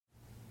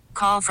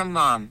call from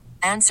mom.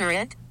 Answer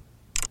it.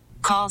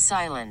 Call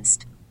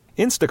silenced.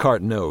 Instacart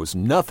knows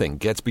nothing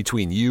gets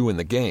between you and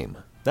the game.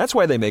 That's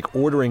why they make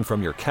ordering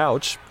from your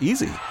couch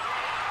easy.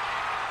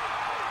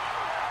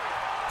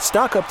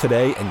 Stock up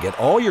today and get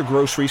all your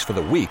groceries for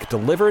the week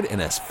delivered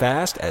in as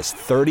fast as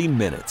 30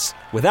 minutes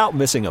without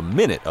missing a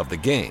minute of the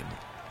game.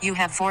 You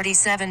have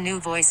 47 new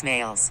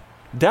voicemails.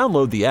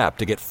 Download the app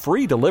to get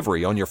free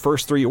delivery on your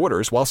first 3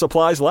 orders while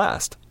supplies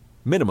last.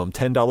 Minimum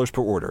 $10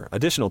 per order.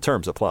 Additional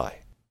terms apply.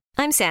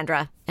 I'm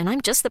Sandra, and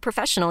I'm just the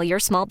professional your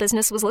small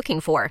business was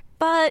looking for.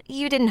 But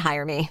you didn't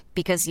hire me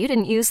because you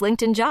didn't use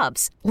LinkedIn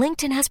Jobs.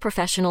 LinkedIn has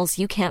professionals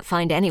you can't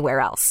find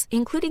anywhere else,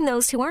 including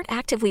those who aren't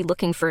actively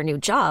looking for a new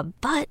job,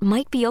 but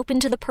might be open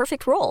to the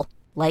perfect role,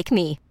 like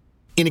me.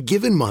 In a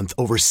given month,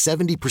 over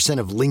 70%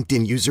 of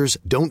LinkedIn users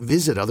don't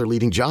visit other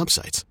leading job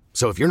sites.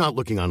 So if you're not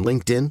looking on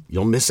LinkedIn,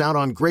 you'll miss out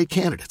on great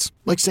candidates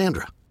like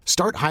Sandra.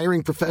 Start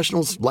hiring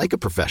professionals like a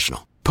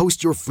professional.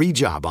 Post your free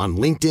job on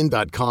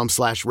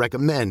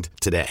linkedin.com/recommend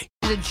today.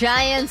 The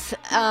Giants,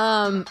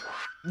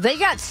 they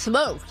got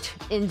smoked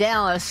in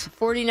Dallas,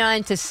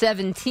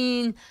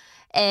 49-17.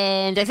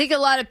 And I think a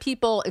lot of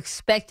people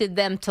expected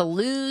them to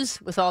lose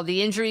with all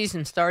the injuries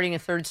and starting a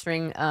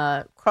third-string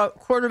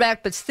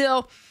quarterback. But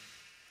still,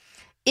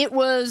 it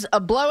was a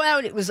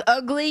blowout. It was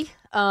ugly.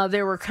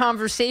 There were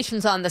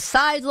conversations on the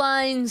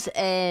sidelines.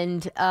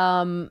 And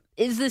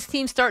is this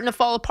team starting to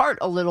fall apart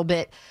a little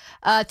bit?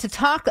 To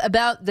talk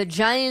about the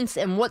Giants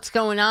and what's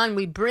going on,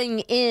 we bring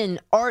in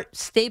Art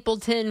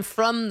Stapleton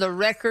from The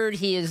Record.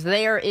 He is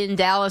there in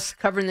Dallas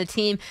covering the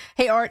team.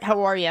 Hey, Art,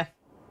 how are you?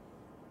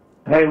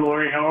 Hey,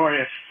 Lori, how are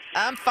you?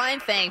 I'm fine,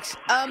 thanks.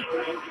 I'm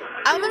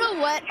going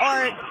to let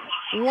Art,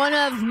 one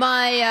of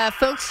my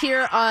folks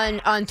here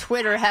on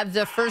Twitter, have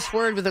the first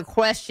word with a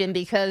question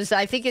because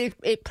I think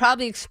it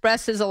probably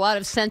expresses a lot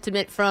of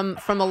sentiment from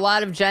a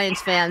lot of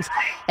Giants fans,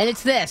 and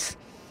it's this.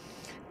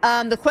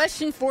 The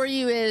question for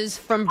you is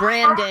from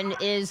Brandon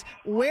is,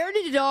 where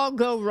did it all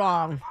go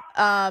wrong?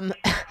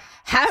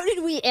 How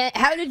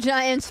did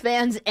Giants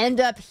fans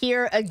end up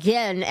here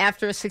again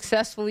after a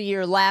successful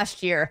year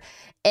last year?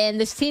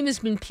 And this team has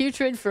been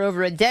putrid for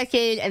over a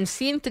decade and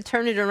seemed to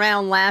turn it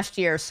around last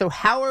year. So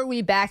how are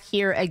we back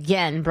here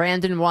again?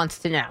 Brandon wants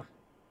to know.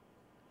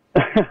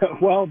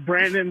 Well,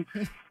 Brandon,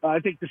 I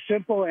think the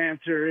simple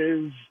answer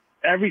is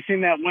everything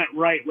that went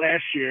right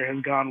last year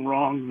has gone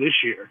wrong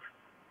this year.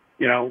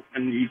 You know,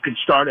 and you could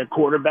start at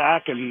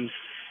quarterback, and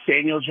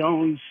Daniel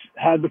Jones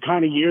had the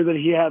kind of year that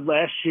he had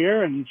last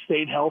year and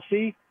stayed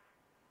healthy.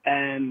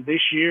 And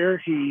this year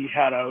he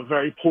had a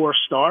very poor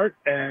start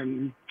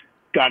and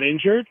got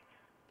injured.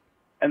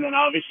 And then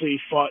obviously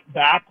fought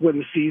back when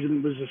the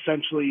season was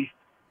essentially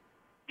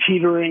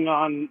teetering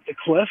on the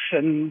cliff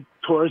and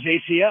tore his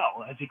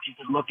ACL. I think you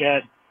could look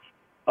at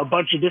a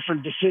bunch of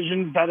different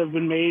decisions that have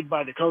been made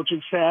by the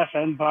coaching staff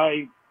and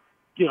by,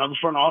 the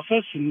front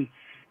office, and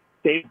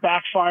they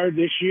backfired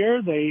this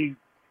year. They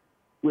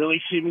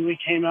really seemingly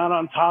came out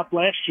on top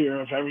last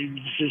year of every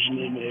decision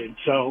they made.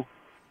 So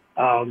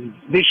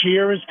this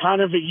year is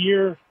kind of a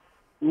year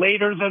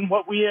later than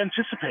what we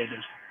anticipated.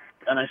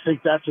 And I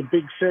think that's a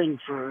big thing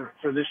for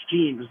this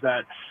team, is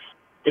that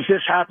if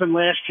this happened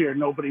last year,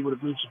 nobody would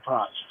have been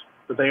surprised.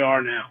 But they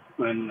are now,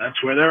 and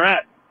that's where they're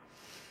at.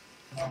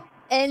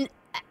 And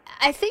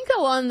I think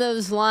along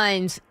those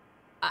lines,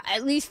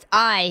 at least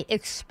I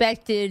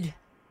expected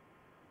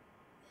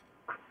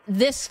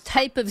this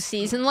type of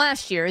season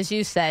last year, as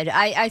you said.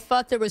 I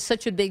thought there was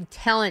such a big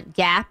talent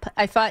gap.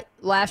 I thought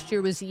last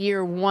year was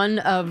year one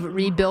of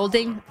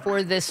rebuilding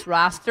for this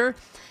roster.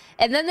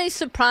 And then they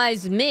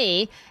surprised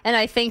me, and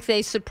I think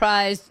they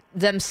surprised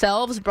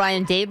themselves,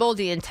 Brian Daboll,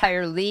 the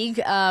entire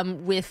league,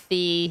 with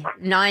the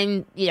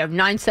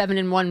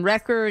 9-7-1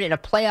 record and a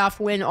playoff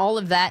win, all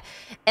of that.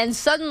 And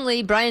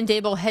suddenly, Brian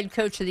Daboll, head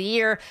coach of the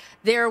year,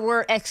 there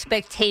were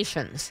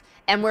expectations.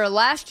 And where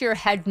last year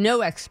had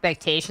no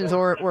expectations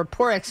or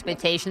poor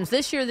expectations,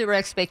 this year there were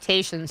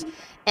expectations.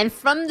 And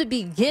from the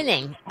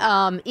beginning,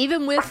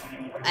 even with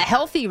a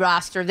healthy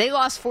roster, they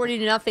lost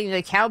 40-0 to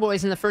the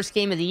Cowboys in the first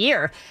game of the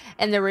year,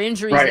 and there were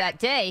injuries that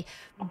day.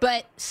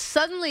 But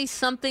suddenly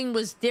something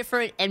was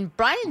different, and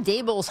Brian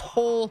Daboll's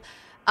whole,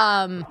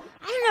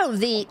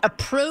 the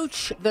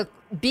approach, the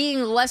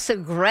being less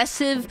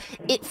aggressive,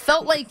 it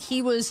felt like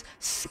he was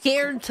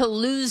scared to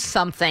lose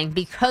something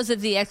because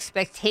of the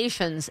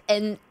expectations.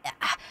 And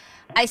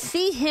I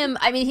see him.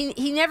 I mean,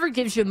 he never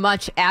gives you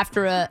much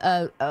after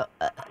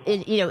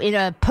in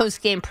a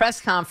post-game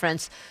press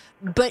conference,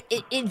 but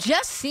it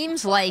just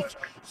seems like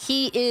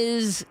he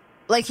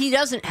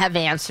doesn't have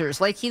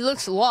answers. Like he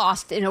looks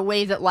lost in a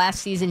way that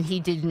last season he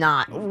did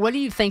not. What do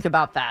you think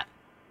about that?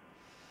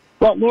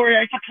 Well, Lori,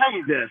 I can tell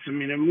you this. I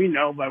mean, and we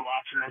know by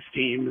watching this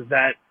team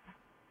that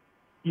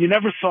you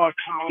never thought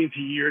coming into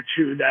year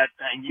two that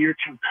year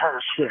two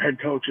curse for head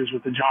coaches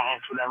with the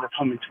Giants would ever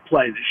come into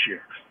play this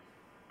year.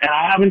 And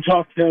I haven't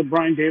talked to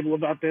Brian Daboll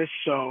about this,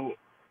 so,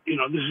 this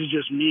is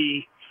just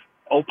me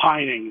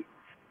opining,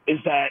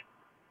 is that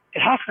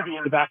it has to be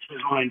in the back of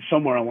his mind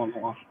somewhere along the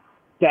line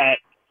that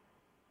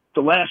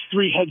the last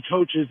three head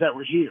coaches that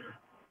were here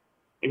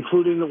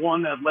including the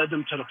one that led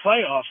them to the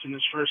playoffs in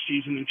his first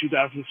season in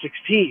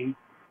 2016,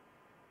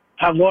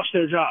 have lost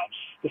their jobs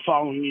the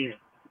following year.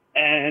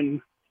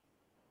 And,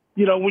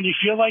 you know, when you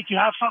feel like you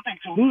have something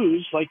to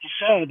lose, like you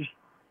said,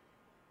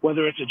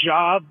 whether it's a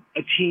job,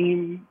 a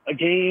team, a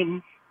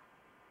game,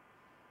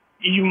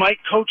 you might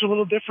coach a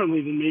little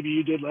differently than maybe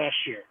you did last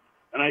year.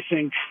 And I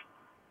think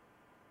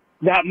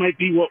that might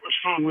be what was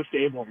wrong with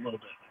Dable a little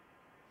bit.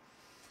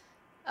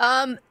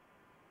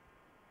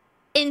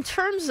 In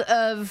terms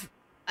of,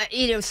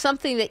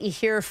 something that you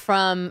hear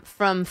from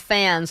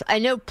fans, I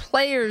know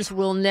players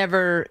will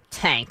never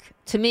tank.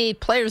 To me,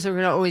 players are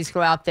going to always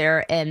go out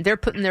there and they're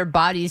putting their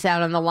bodies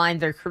out on the line,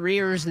 their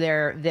careers,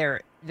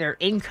 their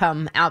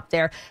income out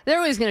there. They're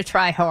always going to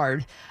try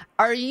hard.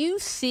 Are you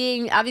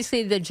seeing,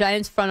 obviously, the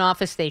Giants front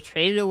office, they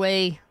traded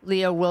away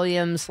Leo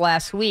Williams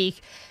last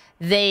week.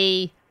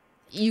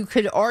 You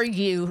could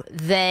argue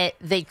that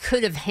they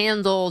could have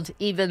handled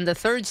even the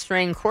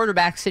third-string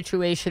quarterback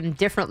situation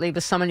differently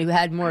with someone who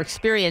had more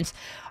experience.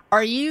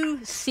 Are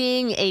you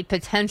seeing a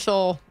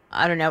potential,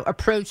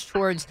 approach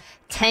towards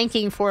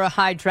tanking for a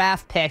high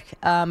draft pick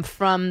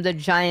from the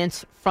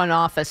Giants front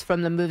office,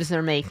 from the moves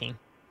they're making?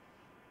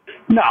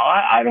 No,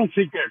 I don't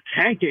think they're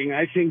tanking.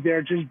 I think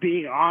they're just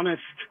being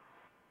honest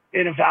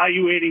in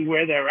evaluating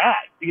where they're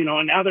at.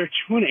 And now they're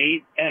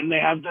 2-8, and they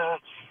have the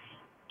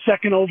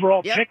second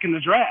overall pick in the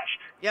draft.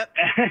 Yep.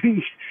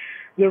 And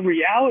the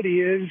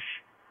reality is,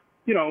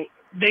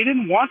 they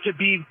didn't want to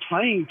be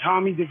playing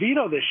Tommy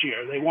DeVito this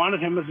year. They wanted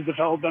him as a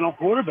developmental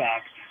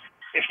quarterback.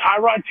 If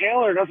Tyrod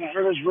Taylor doesn't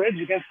hurt his ribs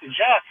against the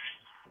Jets,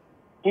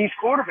 he's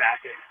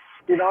quarterbacking.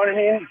 You know what I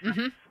mean?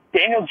 Mm-hmm.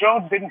 Daniel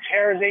Jones didn't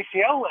tear his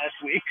ACL last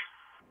week.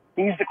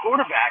 He's the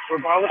quarterback,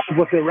 regardless of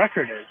what their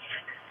record is.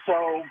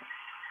 So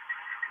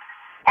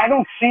I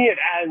don't see it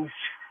as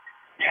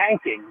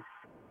tanking.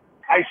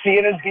 I see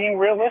it as being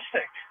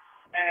realistic.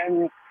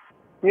 And,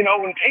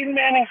 when Peyton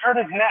Manning hurt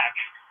his neck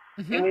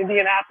in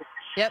Indianapolis,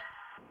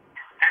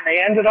 and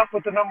they ended up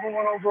with the number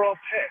 1 overall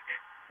pick,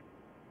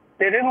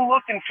 they didn't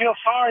look and feel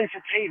sorry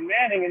for Peyton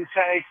Manning and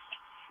say,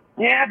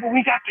 yeah, but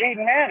we got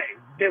Peyton Manning.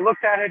 They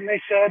looked at it and they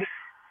said,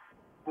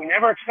 we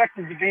never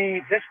expected to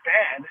be this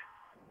bad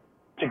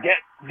to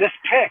get this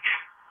pick,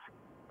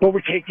 but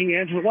we're taking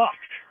Andrew Luck.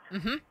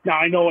 Mm-hmm. Now,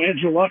 I know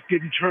Andrew Luck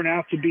didn't turn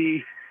out to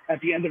be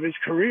at the end of his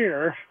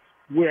career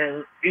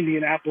where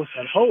Indianapolis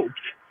had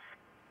hoped,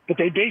 but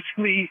they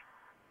basically,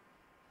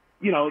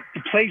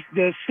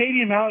 the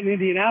stadium out in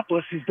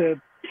Indianapolis is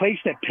the place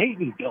that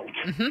Peyton built.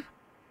 Mm-hmm.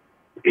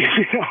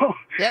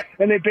 Yep.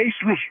 And they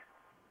basically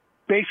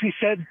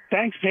said,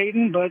 thanks,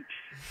 Peyton, but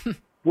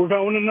we're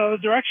going in another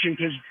direction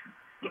because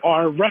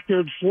our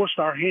record forced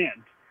our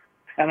hand.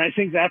 And I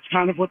think that's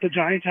kind of what the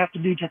Giants have to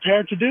be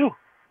prepared to do.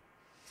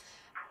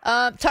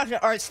 Talking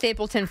to Art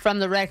Stapleton from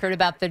The Record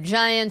about the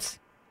Giants.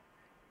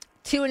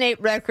 2-8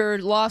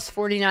 record, lost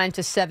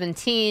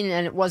 49-17,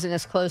 and it wasn't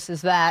as close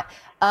as that.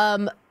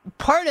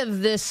 Part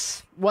of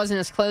this wasn't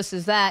as close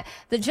as that.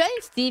 The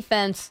Giants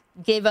defense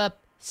gave up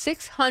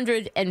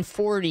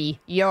 640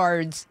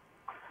 yards,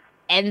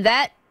 and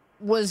that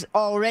was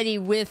already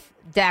with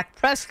Dak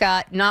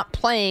Prescott not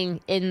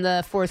playing in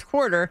the fourth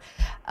quarter.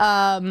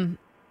 And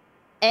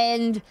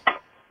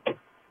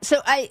so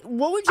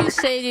what would you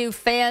say to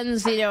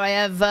fans? I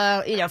have,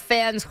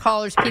 fans,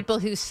 callers, people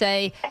who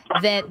say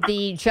that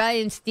the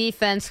Giants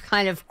defense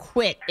kind of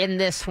quit in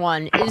this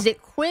one. Is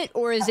it quit,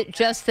 or is it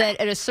just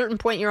that at a certain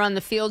point you're on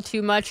the field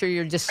too much, or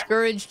you're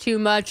discouraged too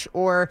much,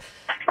 or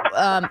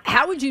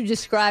how would you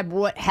describe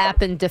what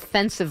happened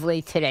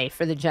defensively today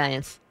for the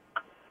Giants?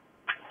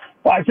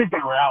 Well, I think they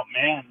were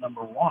outmanned,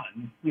 number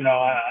one.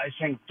 I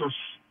think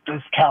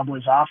this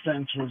Cowboys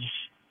offense was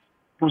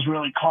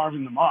really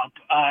carving them up.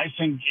 I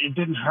think it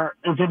didn't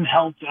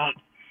help that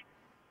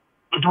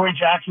Adoree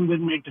Jackson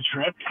didn't make the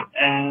trip,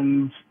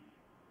 and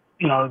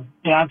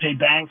Deontay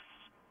Banks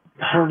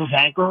hurt his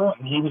ankle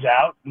and he was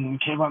out,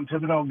 and Kayvon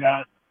Thibodeau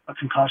got a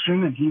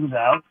concussion and he was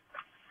out.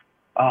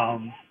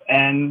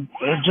 And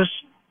they're just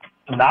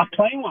not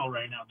playing well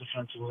right now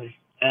defensively.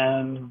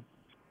 And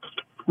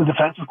the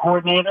defensive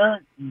coordinator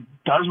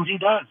does what he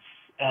does,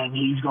 and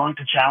he's going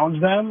to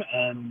challenge them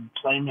and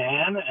play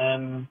man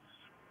and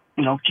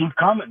keep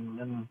coming.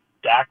 And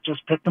Dak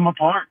just picked them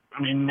apart.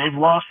 I mean, they've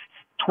lost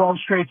 12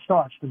 straight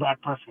starts to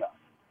Dak Prescott.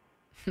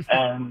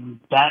 And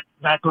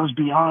that goes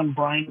beyond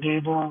Brian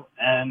Dable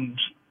and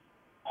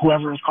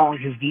whoever is calling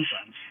his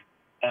defense.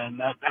 And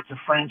that's a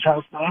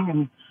franchise thing.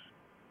 And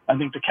I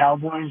think the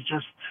Cowboys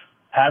just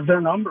have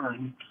their number.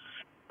 And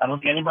I don't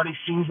think anybody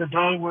sees a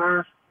day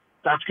where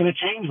that's going to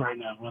change right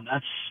now. And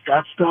that's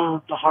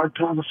the hard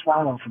pill to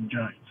swallow for the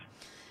Giants.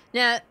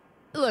 Now,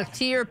 look,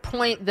 to your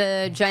point,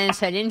 the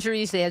Giants had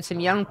injuries. They had some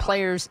young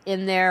players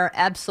in there,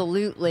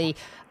 absolutely.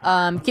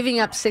 Giving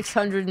up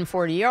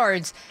 640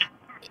 yards.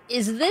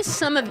 Is this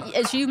some of,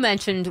 as you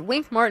mentioned,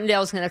 Wink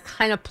Martindale is going to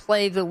kind of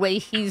play the way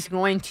he's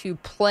going to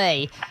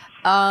play.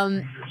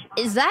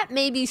 Is that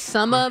maybe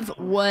some of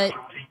what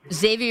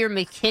Xavier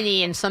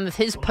McKinney and some of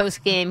his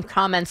post-game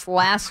comments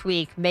last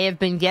week may have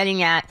been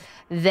getting at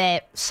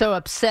that so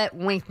upset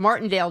Wink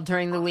Martindale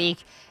during the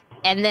week.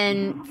 And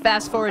then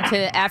fast forward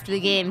to after the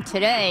game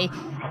today,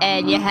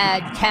 and you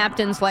had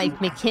captains like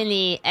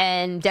McKinney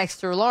and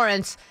Dexter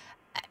Lawrence.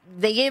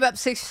 They gave up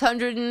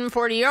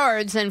 640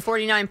 yards and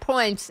 49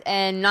 points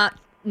and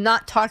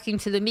not talking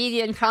to the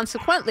media, and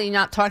consequently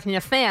not talking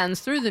to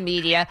fans through the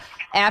media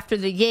after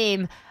the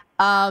game.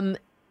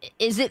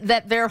 Is it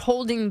that they're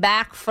holding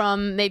back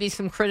from maybe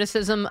some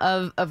criticism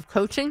of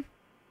coaching?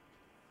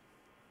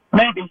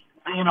 Maybe.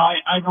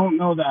 I don't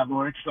know that,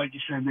 Lawrence. Like you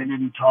said, they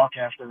didn't talk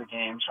after the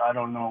game, so I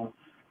don't know,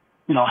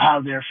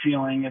 how they're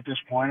feeling at this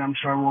point. I'm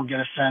sure we'll get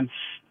a sense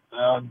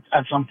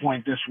at some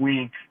point this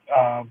week.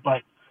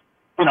 But,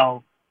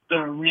 the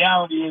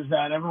reality is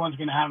that everyone's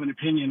going to have an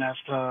opinion as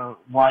to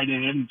why they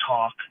didn't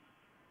talk.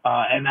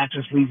 And that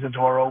just leaves the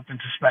door open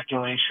to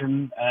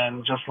speculation.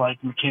 And just like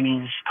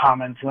McKinney's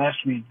comments last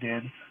week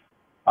did,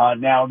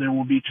 now there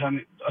will be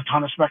a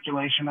ton of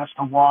speculation as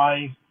to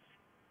why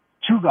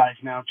two guys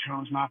now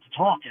chose not to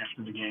talk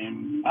after the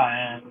game.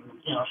 And,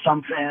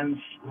 some fans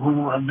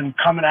who have been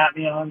coming at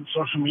me on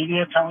social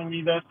media telling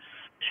me that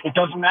it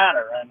doesn't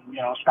matter and,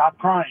 stop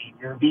crying.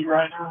 You're a beat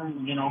writer,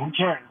 who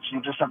cares?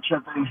 You're just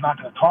upset that he's not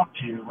going to talk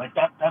to you. Like,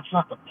 that's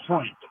not the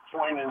point. The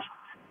point is,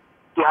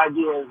 the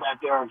idea is that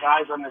there are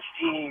guys on this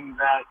team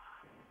that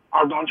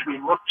are going to be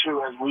looked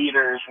to as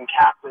leaders and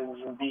captains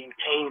and being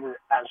paid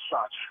as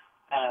such.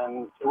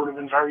 And it would have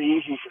been very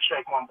easy for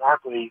Saquon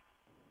Barkley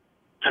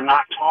to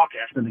not talk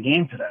after the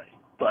game today.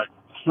 But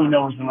he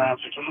knows the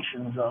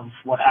ramifications of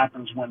what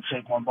happens when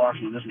Saquon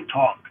Barkley doesn't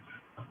talk.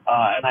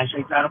 And I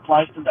think that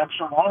applies to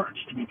Dexter Lawrence,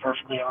 to be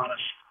perfectly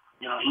honest.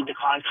 He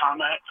declined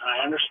comment, and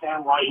I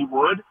understand why he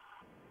would.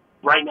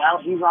 Right now,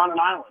 he's on an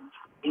island.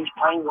 He's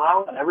playing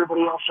well, and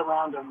everybody else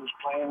around him is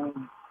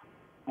playing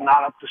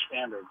not up to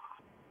standard.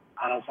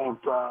 And I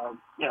think,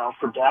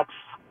 for Dex,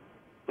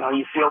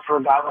 you feel for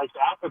a guy like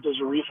that, but there's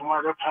a reason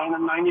why they're paying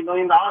him $90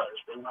 million.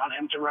 They want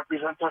him to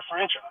represent their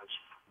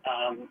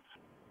franchise.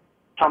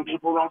 Some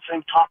people don't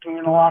think talking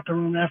in the locker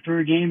room after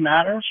a game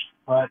matters,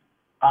 but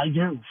I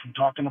do. From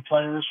talking to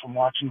players, from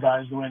watching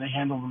guys the way they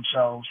handle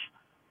themselves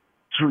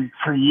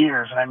for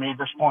years. And I made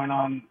this point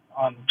on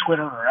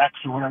Twitter or X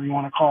or whatever you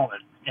want to call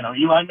it.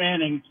 Eli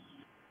Manning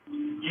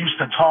used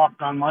to talk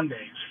on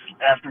Mondays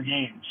after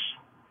games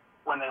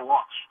when they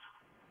lost.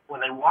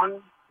 When they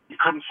won, you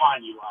couldn't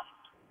find Eli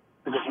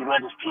because he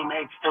let his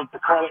teammates take the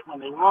credit when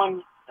they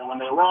won, and when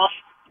they lost,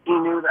 he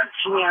knew that if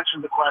he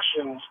answered the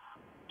questions,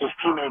 his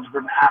teammates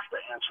didn't have to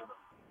answer them,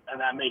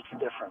 and that makes a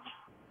difference.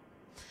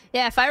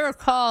 Yeah, if I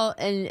recall,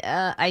 and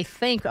I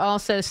think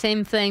also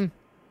same thing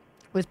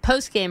with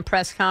post-game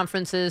press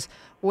conferences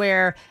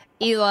where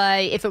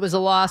Eli, if it was a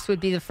loss, would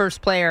be the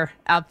first player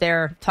out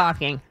there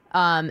talking.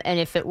 And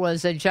if it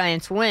was a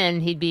Giants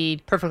win, he'd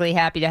be perfectly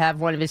happy to have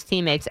one of his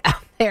teammates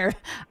out there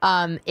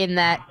in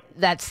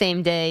that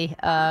same day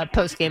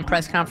post-game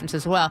press conference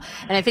as well.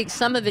 And I think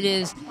some of it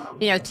is,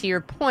 to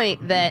your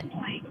point, that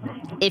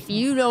if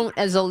you don't,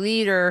 as a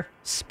leader,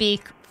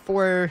 speak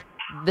for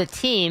the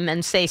team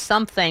and say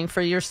something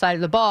for your side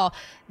of the ball,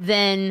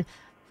 then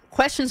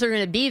questions are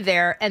going to be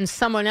there, and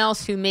someone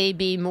else who may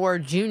be more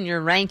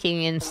junior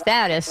ranking in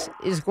status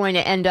is going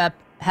to end up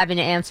having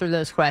to answer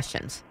those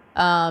questions.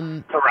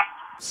 Correct.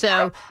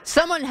 So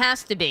someone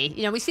has to be.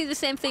 We see the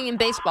same thing in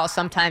baseball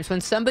sometimes.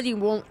 When somebody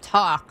won't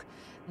talk,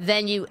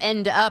 then you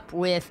end up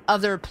with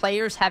other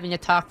players having to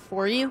talk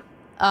for you,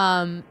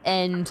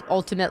 and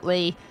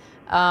ultimately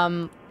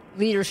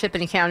leadership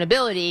and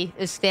accountability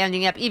is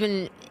standing up,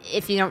 even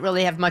if you don't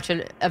really have much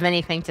of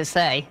anything to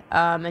say,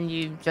 and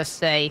you just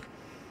say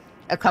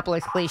a couple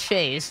of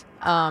cliches,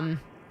 at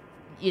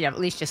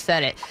least you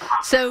said it.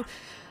 So,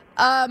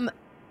 all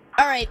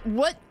right,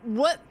 what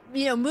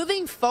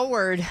moving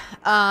forward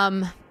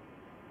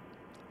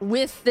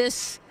with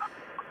this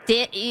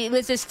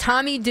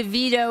Tommy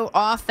DeVito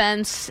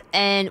offense,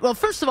 and well,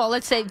 first of all,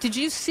 let's say, did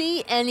you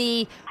see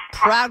any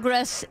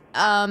progress?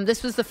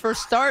 This was the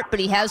first start, but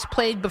he has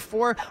played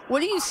before.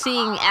 What are you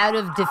seeing out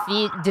of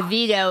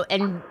DeVito?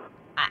 And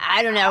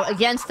I don't know,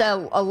 against a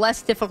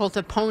less difficult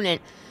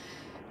opponent,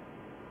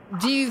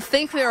 do you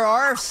think there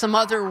are some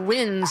other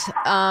wins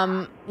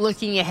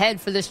looking ahead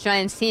for this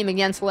Giants team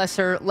against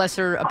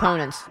lesser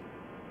opponents?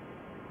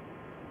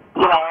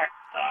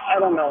 I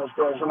don't know if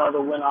there's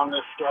another win on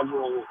this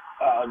schedule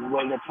the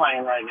way they're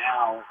playing right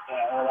now.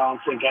 I don't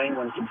think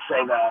anyone can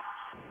say that.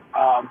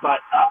 But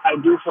I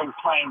do think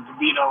playing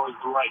DeVito is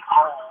the right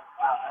call.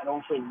 I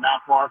don't think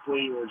Matt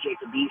Barkley or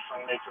Jacob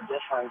Eason makes a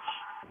difference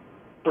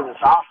to this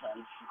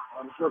offense.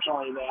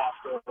 Unfortunately, they have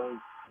to,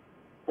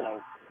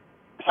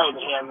 play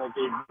the hand that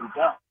they've been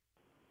dealt.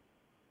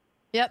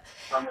 Yep.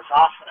 From this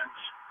offense,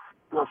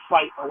 will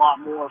fight a lot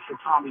more for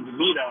Tommy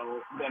DeVito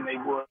than they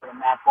would for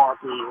Matt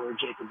Barkley or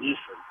Jacob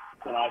Eason.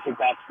 I think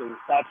that's to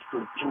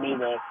me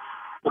the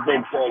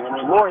big thing. I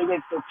mean, Lori,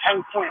 they're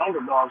 10-point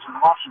underdogs in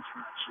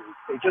Washington next week.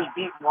 They just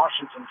beat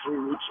Washington 3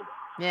 weeks ago.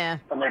 Yeah.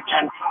 And they're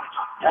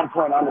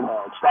 10-point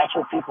underdogs. That's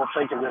what people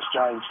think of this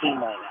Giants team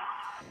right now.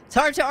 It's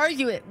hard to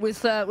argue it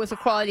with the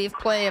quality of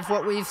play of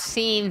what we've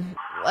seen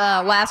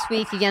last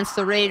week against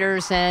the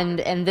Raiders and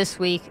this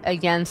week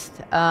against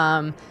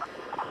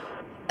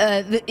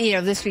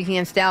this week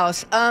against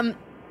Dallas.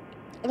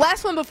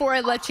 Last one before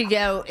I let you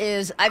go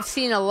is I've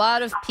seen a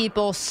lot of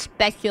people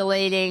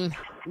speculating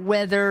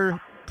whether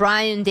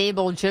Brian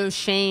Daboll, Joe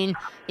Schoen,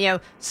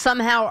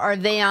 somehow are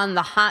they on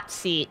the hot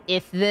seat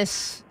if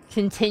this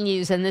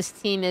continues and this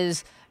team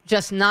is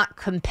just not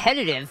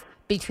competitive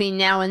between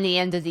now and the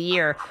end of the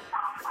year.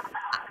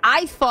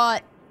 I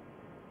thought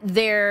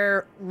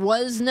there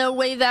was no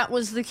way that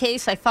was the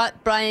case. I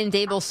thought Brian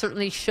Daboll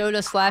certainly showed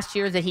us last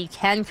year that he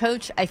can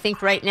coach. I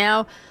think right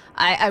now,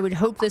 I would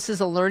hope this is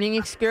a learning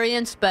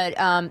experience,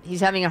 but he's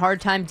having a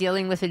hard time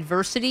dealing with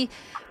adversity.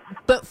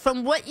 But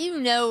from what you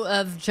know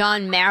of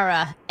John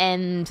Mara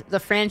and the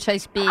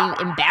franchise being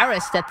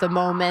embarrassed at the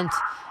moment,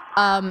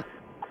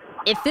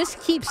 if this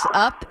keeps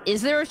up,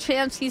 is there a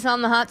chance he's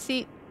on the hot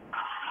seat?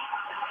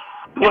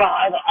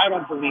 I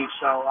don't believe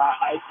so.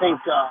 I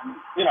think,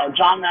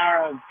 John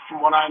Mara,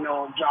 from what I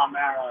know of John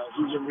Mara,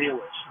 he's a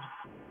realist.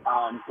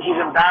 He's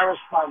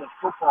embarrassed by the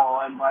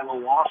football and by the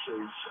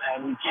losses,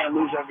 and you can't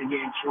lose every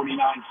game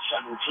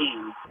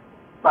 49-17.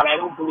 But I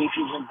don't believe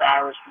he's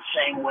embarrassed the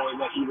same way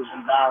that he was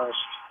embarrassed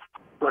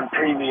when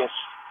previous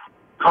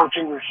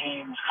coaching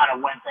regimes kind of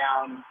went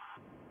down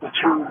the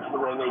tubes the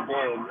way they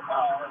did.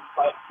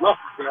 But look,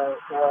 there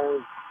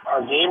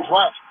are games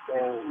left.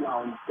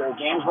 There are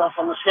games left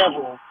on the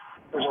schedule.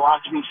 There's a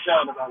lot to be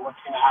said about what's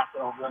going to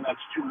happen over the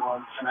next 2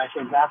 months, and I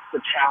think that's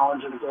the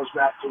challenge, and it goes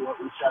back to what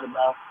we said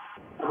about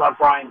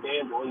Brian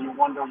Daboll. You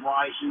wonder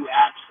why he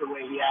acts the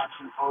way he acts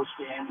in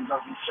postgame and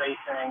doesn't say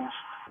things.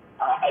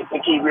 I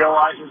think he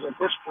realizes at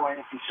this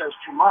point if he says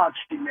too much,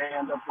 he may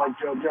end up like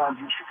Joe Judge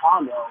in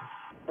Chicago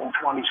in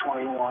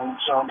 2021.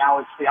 So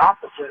now it's the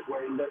opposite,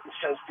 where he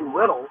says too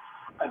little,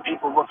 and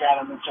people look at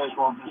him and say,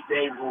 well, does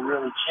Daboll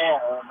really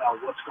care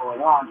about what's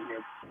going on here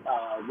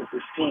with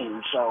this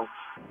team? So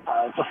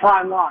it's a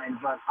fine line,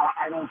 but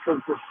I don't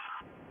think this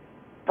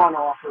front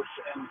office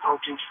and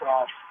coaching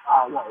staff,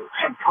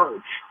 head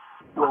coach,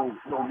 will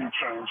be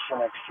changed for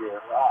next year.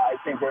 I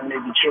think there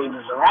may be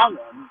changes around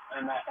them,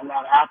 and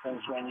that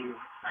happens when you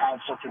have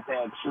such a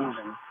bad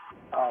season.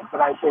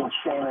 But I think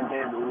Shane and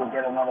Daboll will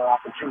get another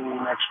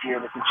opportunity next year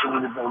to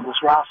continue to build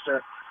this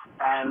roster.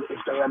 And if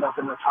they end up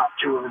in the top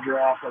 2 of the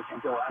draft, I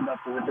think they'll end up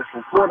with a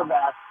different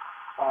quarterback.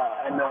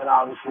 And then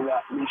obviously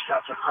that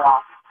resets a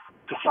clock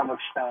to some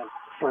extent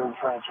for the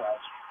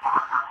franchise.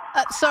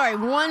 Sorry,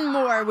 one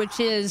more, which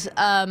is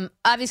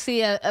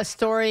obviously a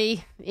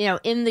story.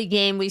 In the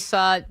game we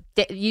saw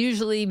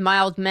usually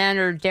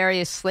mild-mannered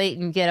Darius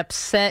Slayton get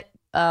upset.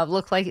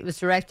 Looked like it was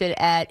directed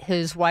at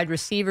his wide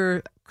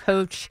receiver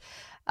coach,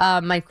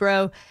 Mike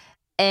Rowe,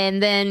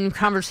 and then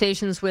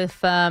conversations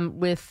with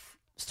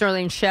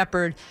Sterling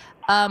Shepard.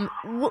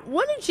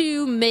 What did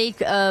you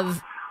make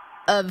of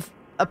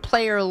a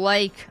player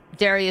like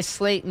Darius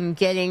Slayton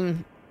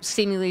getting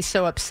seemingly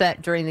so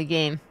upset during the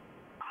game?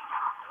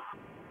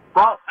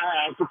 Well,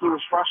 I think he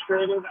was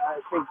frustrated. I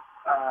think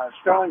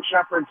Sterling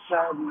Shepard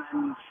said,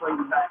 and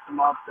Slayton backed him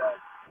up, that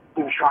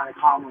he was trying to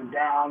calm him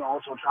down,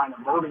 also trying to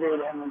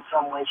motivate him in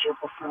some way, shape,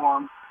 or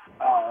form.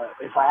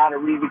 If I had to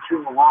read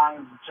between the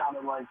lines, it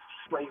sounded like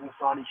Slayton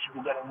thought he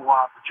should be getting more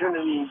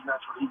opportunities, and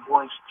that's what he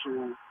voiced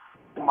to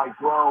Mike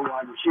Rowe,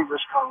 wide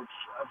receivers coach.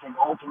 I think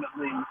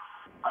ultimately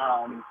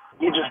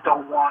you just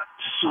don't want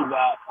to see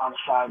that on the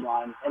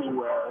sideline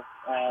anywhere.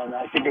 And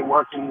I think it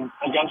worked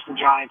against the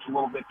Giants a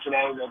little bit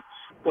today that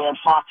they had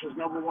Fox's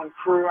number 1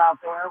 crew out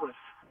there with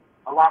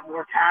a lot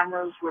more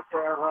cameras with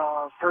their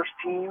first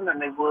team than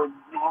they would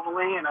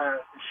normally in a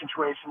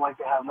situation like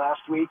they had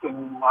last week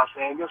in Las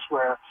Vegas,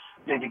 where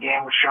the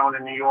game was shown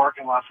in New York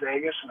and Las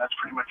Vegas, and that's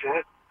pretty much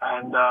it.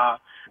 And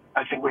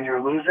I think when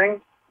you're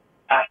losing,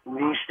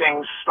 these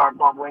things start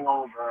bubbling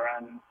over,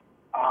 and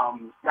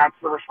that's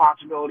the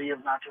responsibility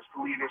of not just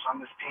the leaders on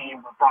this team,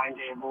 but Brian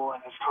Daboll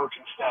and his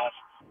coaching staff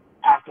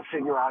have to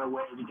figure out a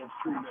way to get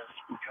through this,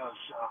 because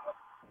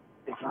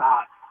it's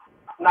not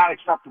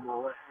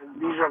acceptable. And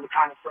these are the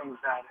kind of things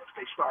that if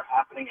they start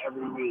happening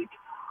every week,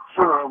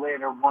 sooner or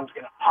later one's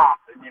going to pop,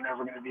 and you're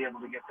never going to be able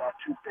to get that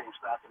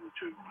toothpaste back in the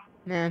tube.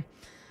 Yeah.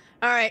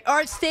 All right,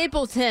 Art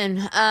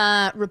Stapleton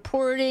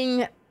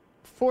reporting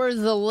for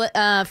the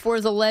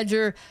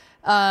Ledger.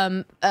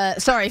 For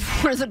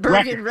the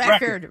Bergen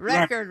record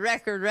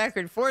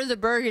for the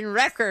Bergen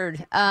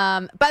record.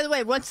 By the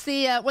way,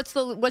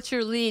 what's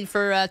your lead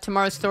for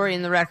tomorrow's story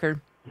in the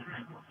record?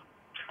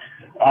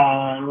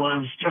 It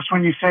was just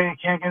when you say it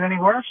can't get any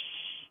worse,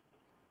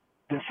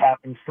 this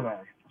happens today.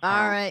 So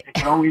all right. It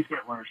can always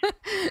get worse.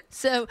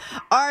 So,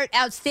 Art,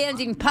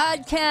 outstanding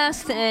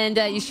podcast, and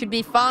you should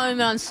be following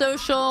him on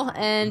social,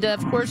 and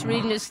of course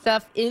reading his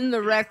stuff in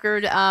the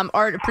record.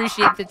 Art,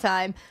 appreciate the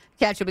time.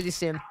 Catch up with you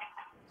soon.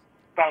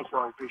 Thanks,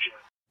 Roy. Appreciate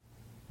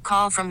it.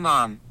 Call from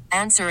mom.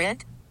 Answer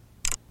it.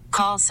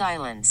 Call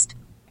silenced.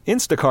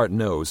 Instacart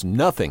knows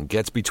nothing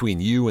gets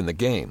between you and the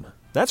game.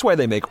 That's why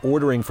they make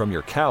ordering from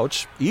your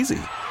couch easy.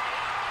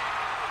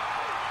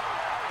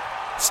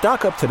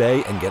 Stock up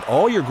today and get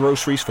all your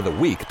groceries for the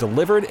week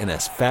delivered in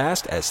as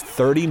fast as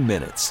 30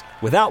 minutes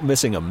without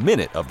missing a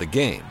minute of the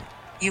game.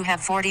 You have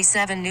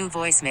 47 new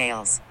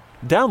voicemails.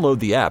 Download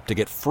the app to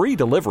get free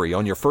delivery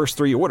on your first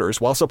 3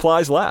 orders while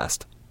supplies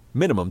last.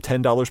 Minimum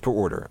 $10 per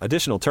order.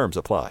 Additional terms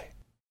apply.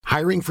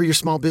 Hiring for your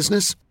small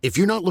business? If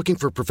you're not looking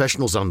for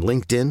professionals on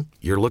LinkedIn,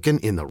 you're looking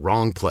in the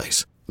wrong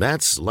place.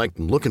 That's like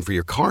looking for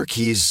your car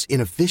keys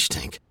in a fish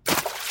tank.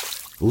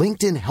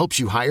 LinkedIn helps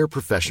you hire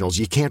professionals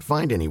you can't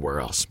find anywhere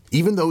else,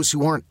 even those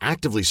who aren't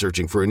actively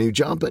searching for a new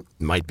job but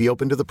might be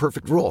open to the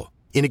perfect role.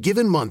 In a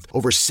given month,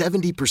 over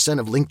 70%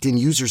 of LinkedIn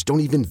users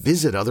don't even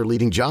visit other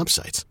leading job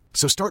sites.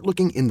 So start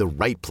looking in the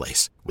right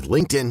place. With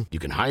LinkedIn, you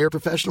can hire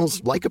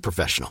professionals like a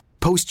professional.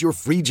 Post your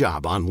free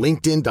job on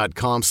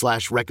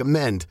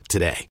linkedin.com/recommend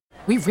today.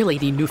 We really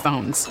need new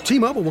phones.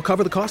 T-Mobile will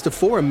cover the cost of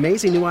 4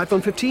 amazing new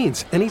iPhone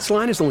 15s, and each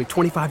line is only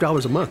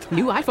 $25 a month.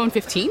 New iPhone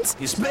 15s?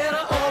 It's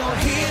better over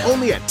here.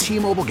 Only at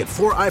T-Mobile, get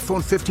 4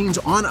 iPhone 15s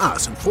on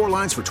us and 4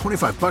 lines for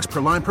 $25 per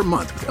line per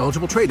month with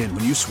eligible trade-in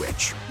when you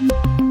switch.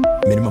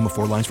 Minimum of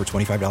 4 lines for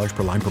 $25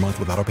 per line per month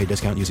with autopay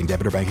discount using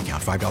debit or bank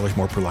account. $5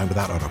 more per line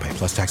without autopay,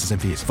 plus taxes and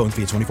fees. Phone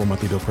fee at 24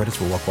 monthly bill credits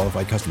for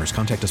well-qualified customers.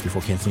 Contact us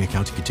before canceling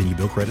account to continue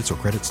bill credits or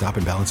credit stop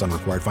and balance on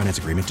required finance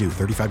agreement due.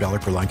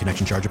 $35 per line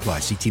connection charge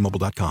applies. See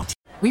T-Mobile.com.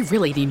 We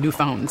really need new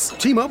phones.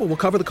 T-Mobile will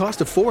cover the cost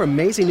of 4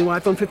 amazing new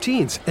iPhone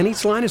 15s, and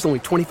each line is only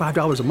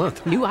 $25 a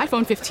month. New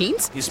iPhone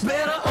 15s? It's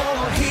better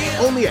over here.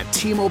 Only at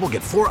T-Mobile,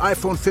 get 4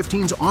 iPhone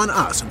 15s on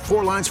us and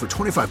 4 lines for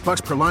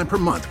 $25 per line per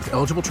month with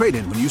eligible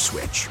trade-in when you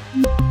switch.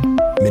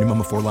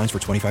 Minimum of 4 lines for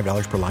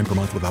 $25 per line per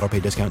month with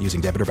autopay discount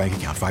using debit or bank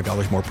account.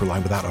 $5 more per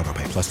line without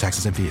autopay, plus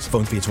taxes and fees.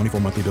 Phone fee at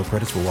 24 monthly bill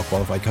credits for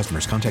well-qualified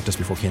customers. Contact us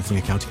before canceling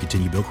account to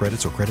continue bill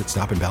credits or credit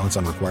stop and balance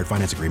on required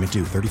finance agreement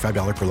due.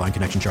 $35 per line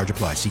connection charge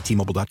applies. See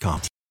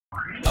T-Mobile.com.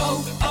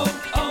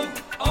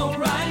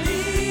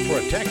 O'Reilly.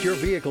 Protect your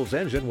vehicle's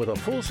engine with a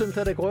full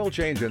synthetic oil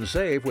change and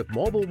save with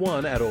Mobile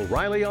One at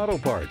O'Reilly Auto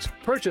Parts.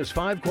 Purchase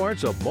 5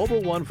 quarts of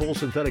Mobile One full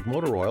synthetic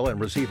motor oil and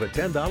receive a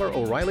 $10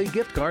 O'Reilly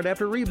gift card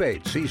after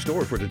rebate. See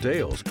store for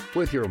details.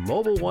 With your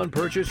Mobile One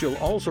purchase, you'll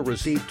also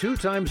receive 2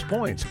 times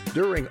points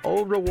during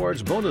O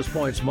Rewards Bonus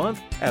Points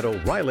Month at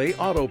O'Reilly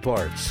Auto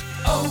Parts.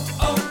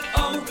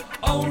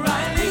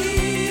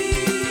 O'Reilly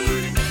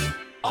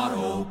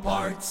Auto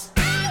Parts.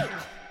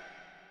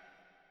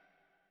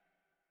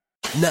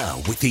 Now,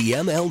 with the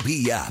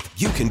MLB app,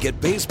 you can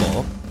get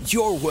baseball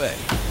your way.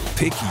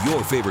 Pick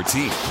your favorite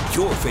team,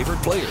 your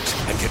favorite players,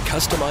 and get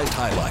customized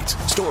highlights,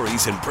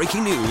 stories, and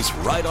breaking news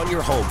right on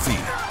your home feed.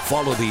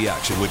 Follow the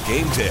action with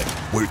Game Day,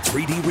 where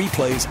 3D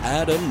replays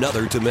add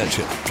another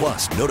dimension.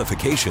 Plus,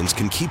 notifications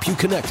can keep you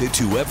connected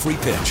to every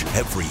pitch,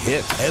 every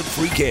hit,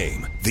 every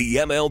game. The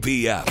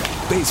MLB app.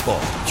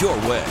 Baseball your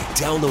way.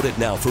 Download it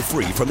now for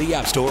free from the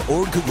App Store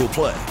or Google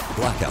Play.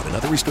 Blackout and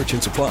other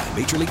restrictions apply.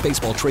 Major League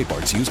Baseball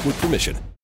trademarks used with permission.